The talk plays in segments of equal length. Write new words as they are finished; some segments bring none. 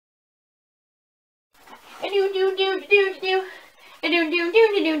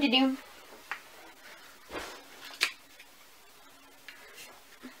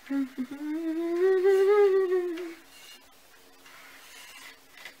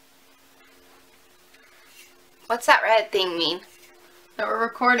What's that red thing mean? That we're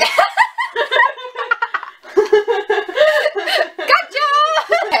recording. Gotcha!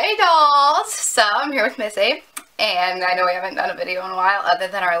 Hey dolls! So I'm here with Missy, and I know we haven't done a video in a while other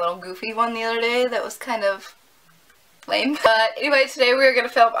than our little goofy one the other day that was kind of lame. But anyway, today we're going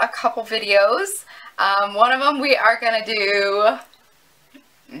to film a couple videos. One of them we are going to do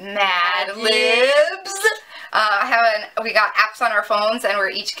Mad Libs. We got apps on our phones and we're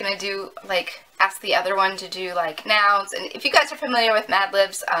each going to do like ask the other one to do like nouns, and if you guys are familiar with Mad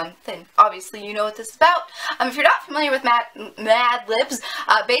Libs, then obviously you know what this is about. If you're not familiar with Mad Libs,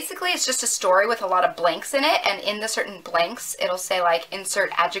 basically it's just a story with a lot of blanks in it, and in the certain blanks it'll say like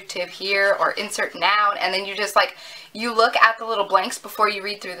insert adjective here or insert noun, and then you just like you look at the little blanks before you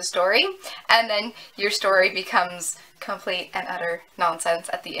read through the story, and then your story becomes complete and utter nonsense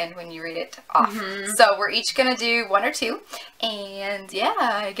at the end when you read it off. So we're each gonna do one or two, and yeah,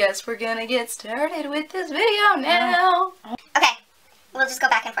 I guess we're gonna get started with this video now. Okay, we'll just go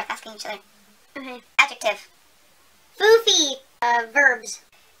back and forth asking each other. Okay. Adjective. Foofy. Verbs.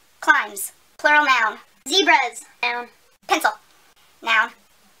 Climbs. Plural noun. Zebras. Noun. Pencil. Noun.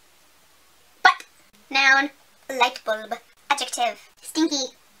 Butt. Noun. Light bulb. Adjective.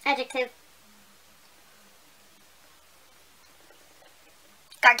 Stinky. Adjective.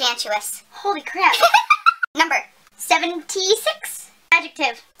 Gargantuous. Holy crap. Number. 76.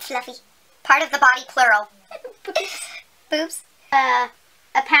 Adjective. Fluffy. Part of the body, plural. Boobs. A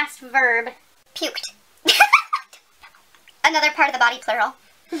past verb. Puked. Another part of the body, plural.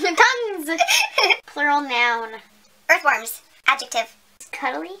 Tons. Plural noun. Earthworms. Adjective. Is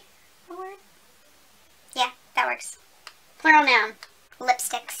cuddly a word? Yeah, that works. Plural noun.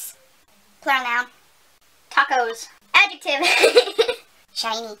 Lipsticks. Plural noun. Tacos. Adjective.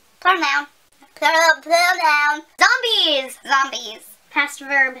 Shiny. Plural noun. Plural noun. Zombies. Zombies. Past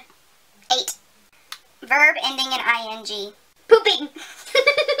verb. 8. Verb ending in ing. Pooping.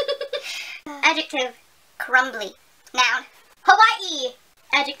 Adjective. Crumbly. Noun. Hawaii.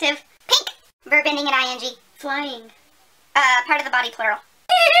 Adjective. Pink. Verb ending in ing. Flying. Part of the body, plural.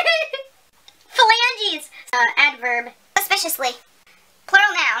 Phalanges. Adverb. Auspiciously.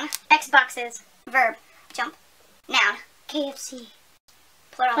 Plural noun. Xboxes. Verb. Jump. Noun. KFC.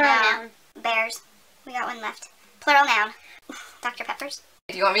 Plural noun. Bears. We got one left. Plural noun. Dr. Peppers.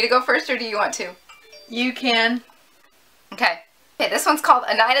 Do you want me to go first or do you want to? You can. Okay, this one's called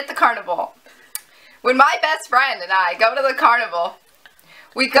A Night at the Carnival. When my best friend and I go to the carnival,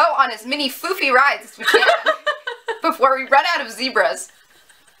 we go on as many foofy rides as we can before we run out of zebras.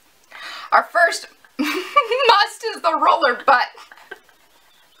 Our first must is the roller butt.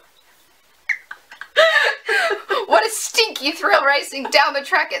 What a stinky thrill racing down the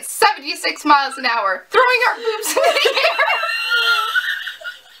track at 76 miles an hour, throwing our boobs into the air.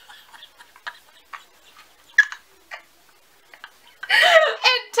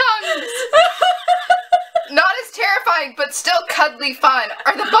 And tongues. Not as terrifying, but still cuddly fun,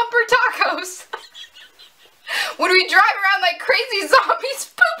 are the bumper tacos. When we drive around like crazy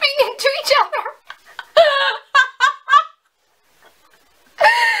zombies pooping into each other.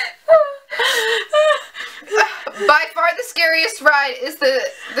 By far the scariest ride is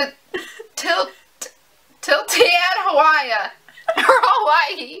the Tiltan Hawaii.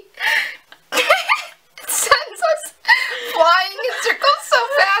 It sends us flying in circles so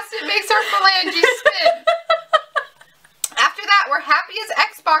fast it makes our phalanges spin. After that, we're happy as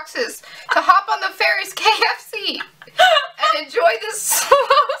Xboxes to hop on the Ferris KFC and enjoy this slow,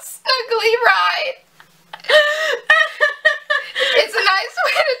 snuggly ride. It's a nice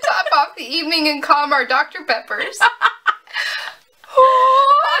way to top off the evening and calm our Dr. Peppers.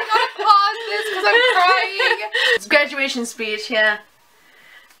 I gotta pause this because I'm crying. It's graduation speech, yeah.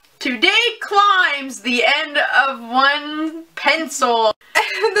 Today climbs the end of one pencil.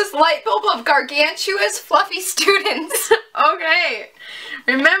 This light bulb of gargantuous, fluffy students. Okay.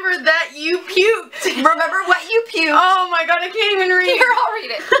 Remember that you puked. Remember what you puked. Oh my god, I can't even read. Here, I'll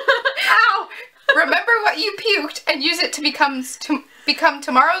read it. Ow. Remember what you puked and use it to become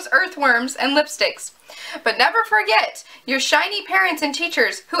tomorrow's earthworms and lipsticks. But never forget your shiny parents and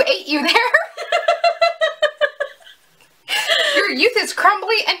teachers who ate you there. Your youth is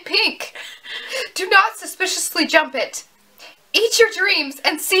crumbly and pink. Do not suspiciously jump it. Eat your dreams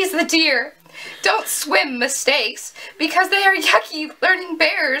and seize the deer. Don't swim mistakes because they are yucky learning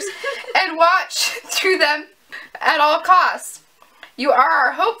bears, and watch through them at all costs. You are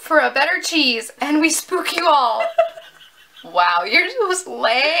our hope for a better cheese, and we spook you all. Wow, you're just lame.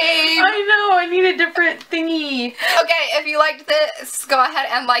 I know, I need a different thingy. Okay, if you liked this, go ahead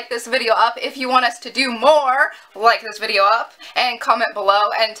and like this video up. If you want us to do more, like this video up and comment below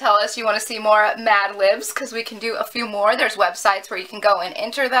and tell us you want to see more Mad Libs, because we can do a few more. There's websites where you can go and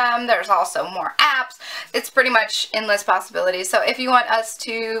enter them. There's also more apps. It's pretty much endless possibilities. So if you want us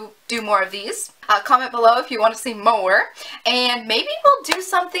to do more of these, comment below if you want to see more, and maybe we'll do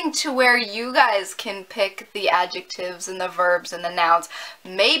something to where you guys can pick the adjectives and the verbs and the nouns.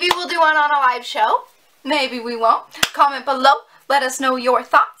 Maybe we'll do one on a live show. Maybe we won't. Comment below. Let us know your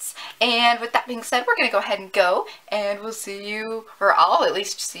thoughts. And with that being said, we're going to go ahead and go, and we'll see you, or I'll at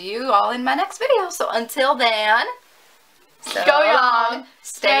least see you all in my next video. So until then, so Go young,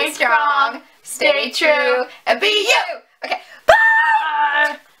 stay strong, stay true, and be you. Okay,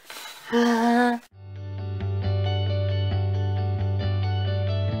 bye!